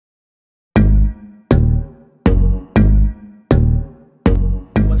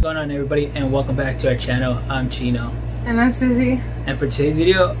going on, everybody, and welcome back to our channel. I'm Chino. And I'm Susie. And for today's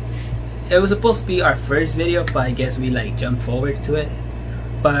video, it was supposed to be our first video, but I guess we jumped forward to it.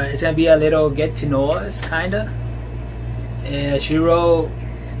 But it's gonna be a little get to know us kinda. She wrote,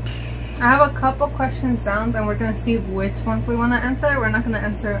 I have a couple questions down and we're gonna see which ones we wanna answer. We're not gonna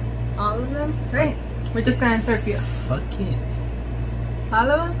answer all of them, right? We're just gonna answer a few. fuck it.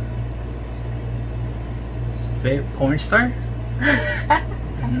 All of them? Favorite porn star?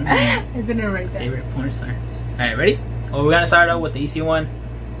 I didn't write that. Favorite porn star. Alright, ready? Well, we're gonna start out with the easy one.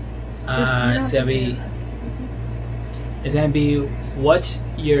 It's gonna be what's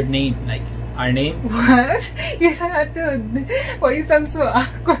your name? Like our name? What? You had to. Why you sound so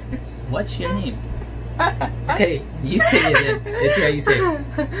awkward? What's your name? Okay, you say it then. It's right, you say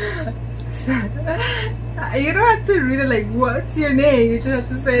it. You don't have to read it like, what's your name? You just have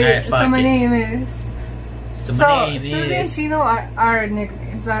to say, right, so my name is. So my name Susie and is. Chino are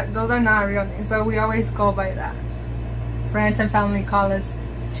nicknames. Those are not real names, but we always go by that. Friends and family call us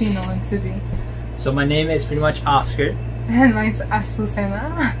Chino and Susie. So my name is pretty much Oscar. And mine's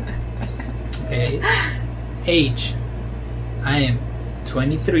Azucena. Okay. Age. I am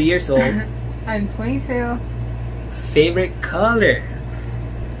 23 years old. I'm 22. Favorite color.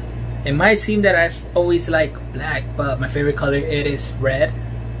 It might seem that I've always liked black, but my favorite color it is red.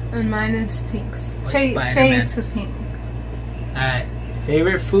 And mine is pinks. Or Shades of pink. Alright.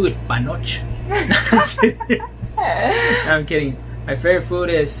 Favorite food. Panoche. I'm kidding. My favorite food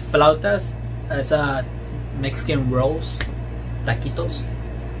is flautas. It's Mexican rolls. Taquitos.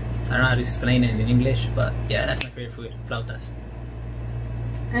 I don't know how to explain it in English, but yeah, that's my favorite food. Flautas.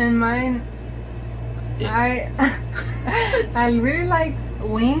 And mine, Yeah. I really like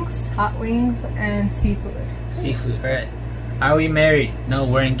wings, hot wings, and seafood. Seafood, alright. Are we married? No,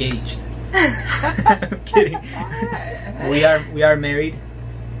 we're engaged. I'm kidding. We are married.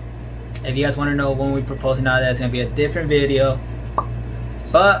 If you guys want to know when we propose and all that, it's gonna be a different video.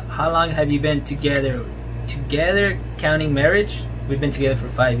 But how long have you been together? Together, counting marriage, we've been together for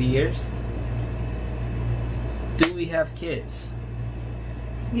 5 years. Do we have kids?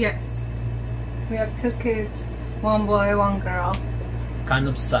 Yes. We have 2 kids, 1 boy, 1 girl.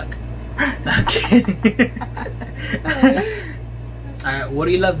 Condoms suck. I'm kidding. Alright, what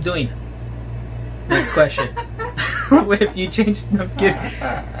do you love doing? Next question. If you change, no, I'm kidding.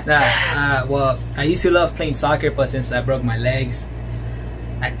 Nah, well, I used to love playing soccer, but since I broke my legs,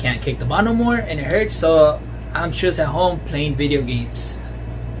 I can't kick the ball no more, and it hurts. So I'm just at home playing video games.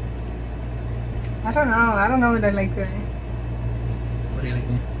 I don't know what I like doing. What do you like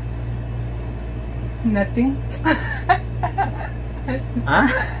doing? Nothing. Huh?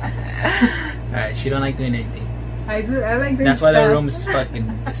 Alright, she don't like doing anything. I like doing That's stuff. why the room is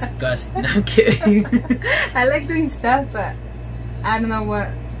fucking disgusting. I'm kidding. I like doing stuff, but I don't know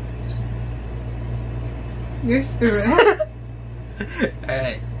what. You're stupid.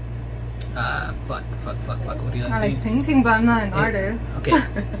 Alright. Fuck. What do you like I like doing? painting, but I'm not an artist. Okay.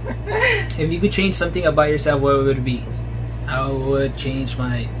 If you could change something about yourself, what would it be? I would change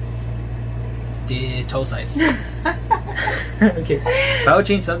my toe size. Okay. If I would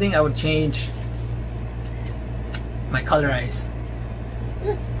change something, I would change my color eyes.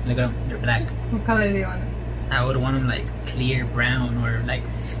 Look at them, they're black. What color do you want? I would want them like clear brown or like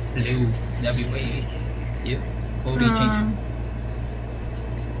blue. That'd be wavy. You? What would you change?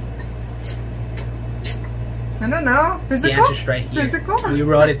 I don't know. Physical? The answer's right here. Physical? We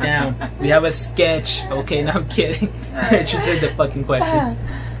wrote it down. We have a sketch. Okay, no, I'm kidding. I just said the fucking questions.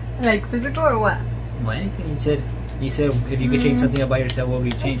 Like physical or what? Well, anything you said if you could change something about yourself, what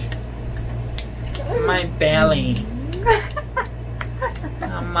would you change? My belly.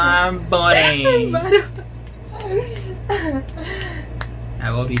 My body.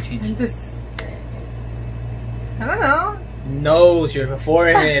 What would you change? I'm just, I don't know. Nose, your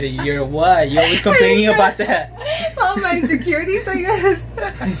forehead, your what? You're always complaining about that. All my insecurities, I guess.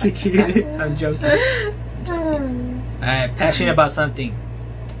 Insecurity. I'm joking. Alright, passionate about something.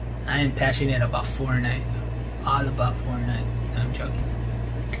 I am passionate about Fortnite. All about Fortnite. I'm joking.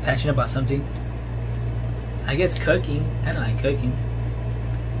 Passionate about something. I guess cooking. I don't like cooking.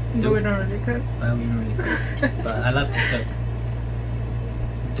 But we don't really cook. Well, we don't really cook. But I love to cook.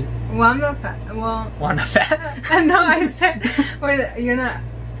 Well, I'm not fat. Well, Wanna fat? no, I said, wait, you're not.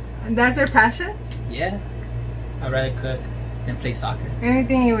 That's your passion? Yeah. I'd rather cook than play soccer.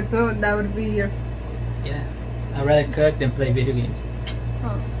 Anything you would do, that would be your. Yeah. I'd rather cook than play video games.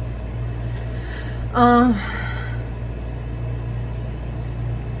 Oh.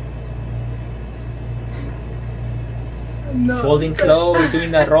 No. Folding clothes,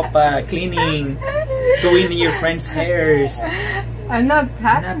 doing the ropa, cleaning, doing your friends' hairs. I'm not I'm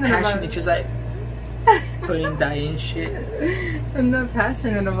passionate, not about passionate, it. just like putting that in shit. I'm not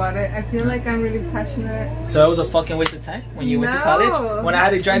passionate about it. I feel like I'm really passionate. So it was a fucking waste of time when you went to No. college? When I had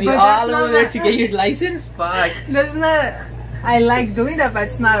to drive you But all that's over not there my- to get your license? Fuck. That's not. I like doing that, but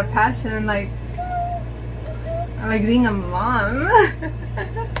it's not a passion. Like I like being a mom.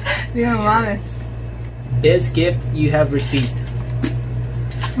 Being a mom is Best gift you have received?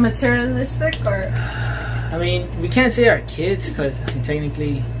 materialistic, or I mean, we can't say our kids because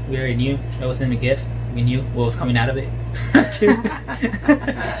technically we already knew it wasn't a gift. We knew what was coming out of it.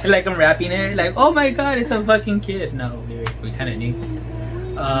 Like I'm wrapping it, like, oh my god, it's a fucking kid. No, we kind of knew.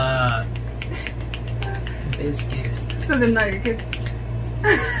 Best gift. so they're not your kids.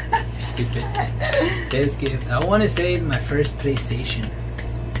 Stupid. Best gift. I want to say my first PlayStation.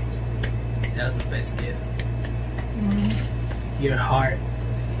 That was my best gift. Your heart.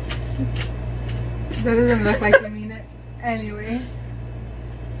 That doesn't look like you mean it. Anyway.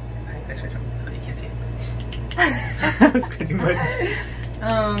 I switch on. Oh, you can't see it. That was pretty much.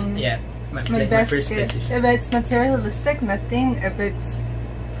 Yeah. My My best first gift. PlayStation. If it's materialistic, nothing. If it's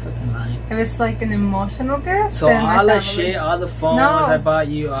like an emotional gift, So then all my the family. shit, all the phones No. I bought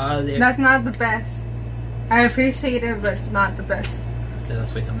you, all the That's not the best. I appreciate it, but it's not the best.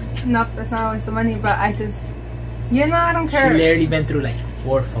 that's waste of money. Nope, it's not always the money, but I just, I don't She care. literally been through like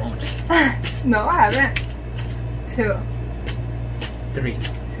 4 phones. No, I haven't. Two. 3.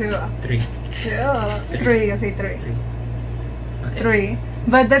 2. 3. 2. 3. Okay, 3. 3. Okay. 3.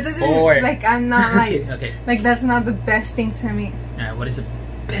 But that doesn't, 4. like, I'm not like, okay. like, that's not the best thing to me. Alright, what is the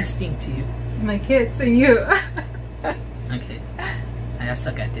best thing to you? My kids and you. Okay. I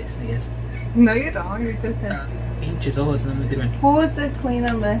suck at this, I guess. No, you don't. You're just Pinches ojos, no me sirven. Who is the clean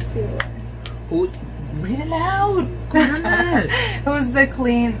and messy one? Who? Read it loud! Goodness. Who's the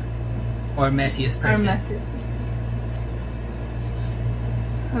clean Or messiest or person. messiest person?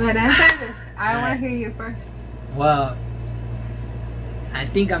 But answer this. I want Alright. to hear you first. Well, I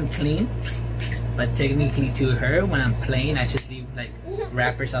think I'm clean, but technically to her, when I'm playing, I just leave like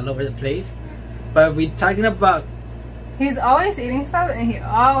wrappers all over the place. But we're talking about He's always eating stuff, and he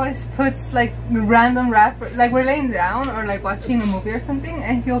always puts like random wrapper. Like we're laying down or like watching a movie or something,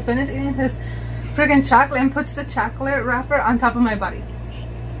 and he'll finish eating his freaking chocolate and puts the chocolate wrapper on top of my body.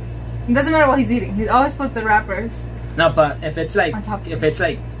 It doesn't matter what he's eating. He always puts the wrappers. no, but if it's like On top.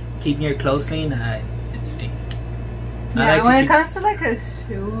 keeping your clothes clean, it's me. Yeah, when it comes to like his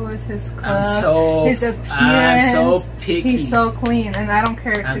shoes, his clothes, his appearance, I'm so picky. he's so clean, and I don't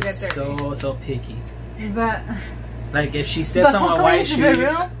care I'm to get dirty. so picky. But Like if she steps on who my white cleans the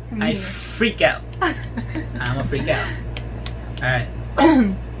shoes, room? I Me. freak out. I'm a freak out. Alright.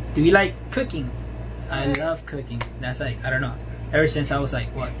 Do you like cooking? I love cooking. That's like, I don't know. Ever since I was like,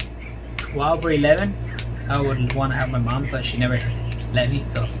 what, 12 or 11, I would want to have my mom, but she never let me,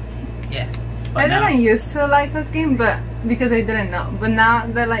 so yeah. But I now, didn't used to like cooking, but because I didn't know. But now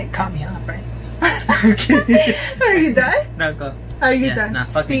that like, cut me off, right? I'm kidding. are you done? No, go. Are you Yeah, done? nah,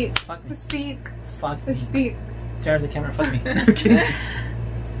 fuck me. Speak. Fuck me. Speak. Fuck me. Speak. Turn off the camera, fuck me. I'm kidding.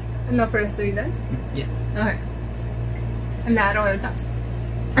 No, first, are you done? Yeah. Okay. No, I don't want to talk.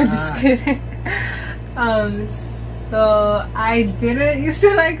 I'm just kidding. So I didn't used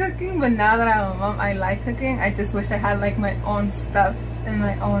to like cooking, but now that I'm a mom, I like cooking. I just wish I had like my own stuff in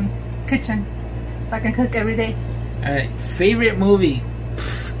my own kitchen, so I can cook every day. Alright, favorite movie?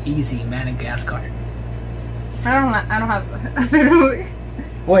 Pff, easy, Madagascar. I don't have a favorite movie.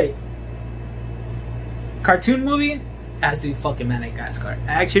 Wait. Cartoon movie? Has to be fucking Madagascar.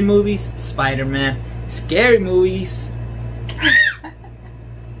 Action movies? Spider-Man. Scary movies?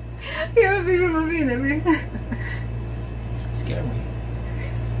 You have a favorite movie and everything. Scary movie.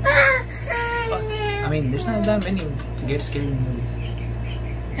 Fuck. I mean, there's not that many good scary movies.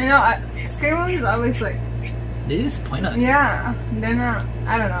 You know, scary movies always like, They disappoint us. yeah, they're not.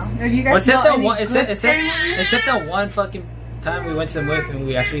 I don't know. If you guys Except know that any one. good scary movies, Except that one fucking time we went to the movies and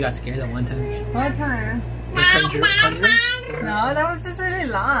we actually got scared that one time. what time? The Conjuring? No, that was just really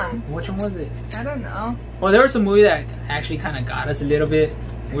long. Which one was it? I don't know. Well, there was a movie that actually kind of got us a little bit.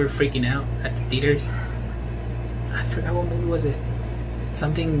 We were freaking out at the theaters. I forgot what movie was it.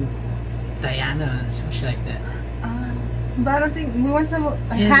 Something Diana, some shit like that. But I don't think we went to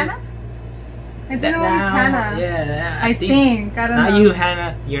Yeah. Hannah. I think it was Hannah. Yeah, I think. I don't not know. you,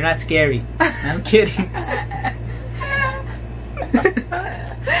 Hannah. You're not scary. I'm kidding.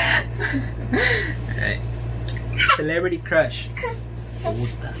 Alright. Celebrity crush.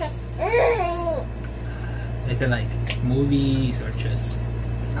 Puta. Is it like movies or just?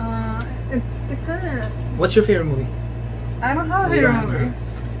 It depends. What's your favorite movie? I don't have a You favorite don't have movie.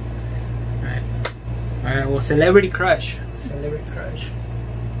 Alright. Alright, well, celebrity crush. Celebrity crush.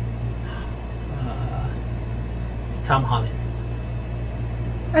 Tom Holland.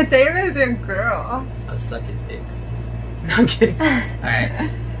 David is your girl. I'll suck his dick. No, I'm kidding.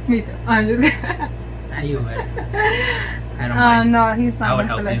 Alright. Me too. I'm just kidding. Nah, you would. I don't mind. No, he's I not would my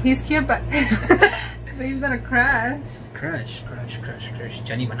help celeb. you. He's cute, but but he's not a crush. Crush.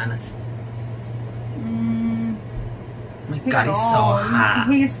 Johnny Bananas. Mm, Oh my god, he's so hot.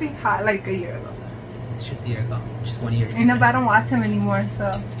 He used to be hot like a year ago. It's just a year ago. Just 1 year. I know, but I don't watch him anymore,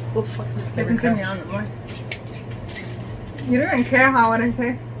 so Who the fuck is my doesn't favorite turn me crush? on no more. You don't even care how what I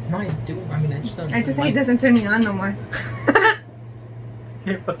say. No, I do. I mean, I just don't. I just say it doesn't turn me on no more.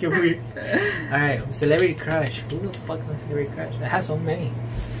 You're fucking weird. Alright, celebrity crush. Who the fuck is my celebrity crush? I have so many.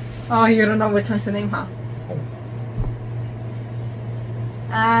 Oh, you don't know which one's the name, huh?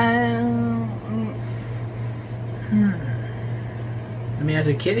 I mean, as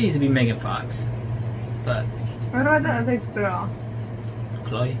a kid, it used to be Megan Fox. But What about the other girl?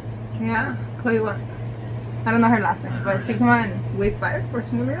 Chloe. Yeah, Chloe what? I don't know her last name, but she came out in Wave 5 or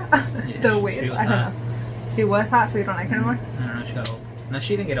something like that. Yeah, The she Wave, was I don't know. She was hot, so you don't like her anymore? I don't know, she got old. No,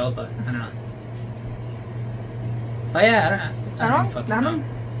 she didn't get old, but I don't know. Oh yeah, I don't fucking know.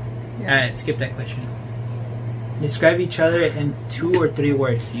 Yeah. Alright, skip that question. Describe each other in 2 or 3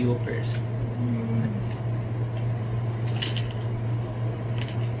 words. You go first.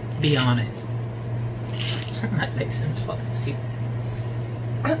 Be honest. Not like Sims fucking skip.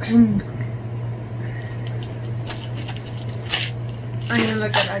 I'm gonna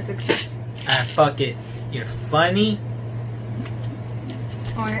look at adjectives. Fuck it. You're funny,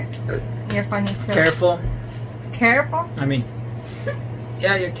 Or you're funny too. careful. Careful? I mean,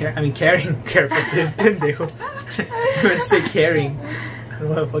 yeah, you're caring. Careful. Pendejo. I would say caring. I don't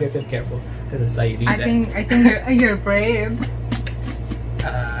know why the fuck I said careful. Because that's how you do that. I think you're brave.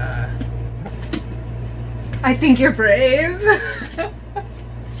 I think you're brave.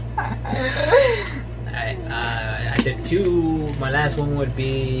 I did 2. My last one would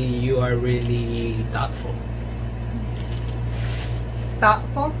be you are really thoughtful.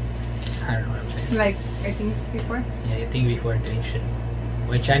 Thoughtful? I don't know what I'm saying. Like, I think before. Yeah, you think before doing shit.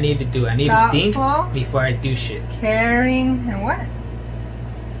 Which I need to do. I need Thoughtful. to think before I do shit. Caring and what?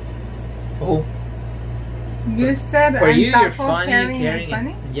 Oh, You said for I'm you, you're thoughtful, funny, caring, caring,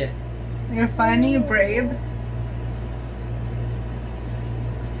 and funny? yeah. You're funny, brave.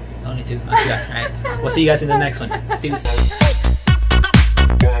 It's only 2. Alright, we'll see you guys in the next one. Deuces.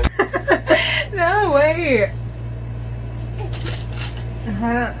 No, wait.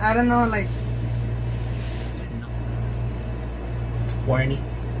 I don't know, like, Warny.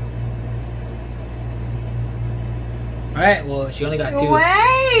 Alright, well, she only got 2.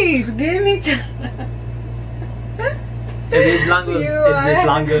 wait, give me time. Is this longer? You Is this are-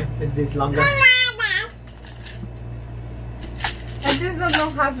 longer? Is this longer? I just don't know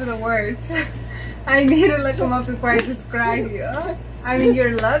half of the words. I need to look them up before I describe you. I mean,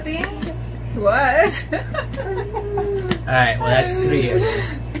 you're loving. What? Alright, well, that's 3 of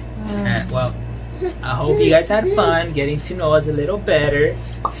those. Alright, well, I hope you guys had fun getting to know us a little better.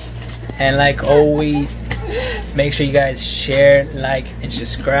 And like always, make sure you guys share, like, and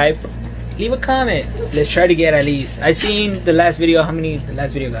subscribe. Leave a comment. Let's try to get at least. I seen the last video. How many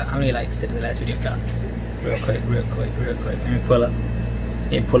likes did the last video got? Real quick. Let me pull up.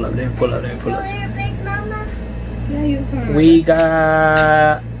 Yeah, you can. We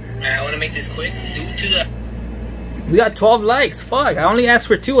got. I want to make this quick. We got 12 likes. Fuck, I only asked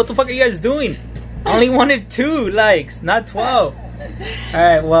for 2. What the fuck are you guys doing? I only wanted 2 likes, not 12.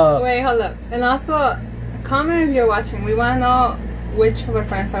 Alright, well. Wait, hold up. And also, comment if you're watching. We want to know which of our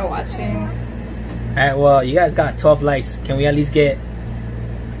friends are watching. Alright, well, you guys got 12 likes. Can we at least get.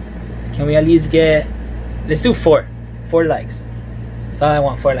 Let's do 4. 4 likes. That's all I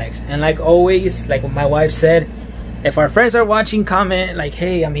want, 4 likes. And like always, like what my wife said, if our friends are watching, comment like,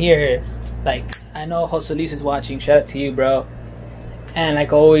 hey, I'm here. Like, I know Joselis is watching. Shout out to you, bro. And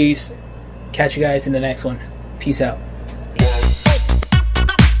like always, catch you guys in the next one. Peace out.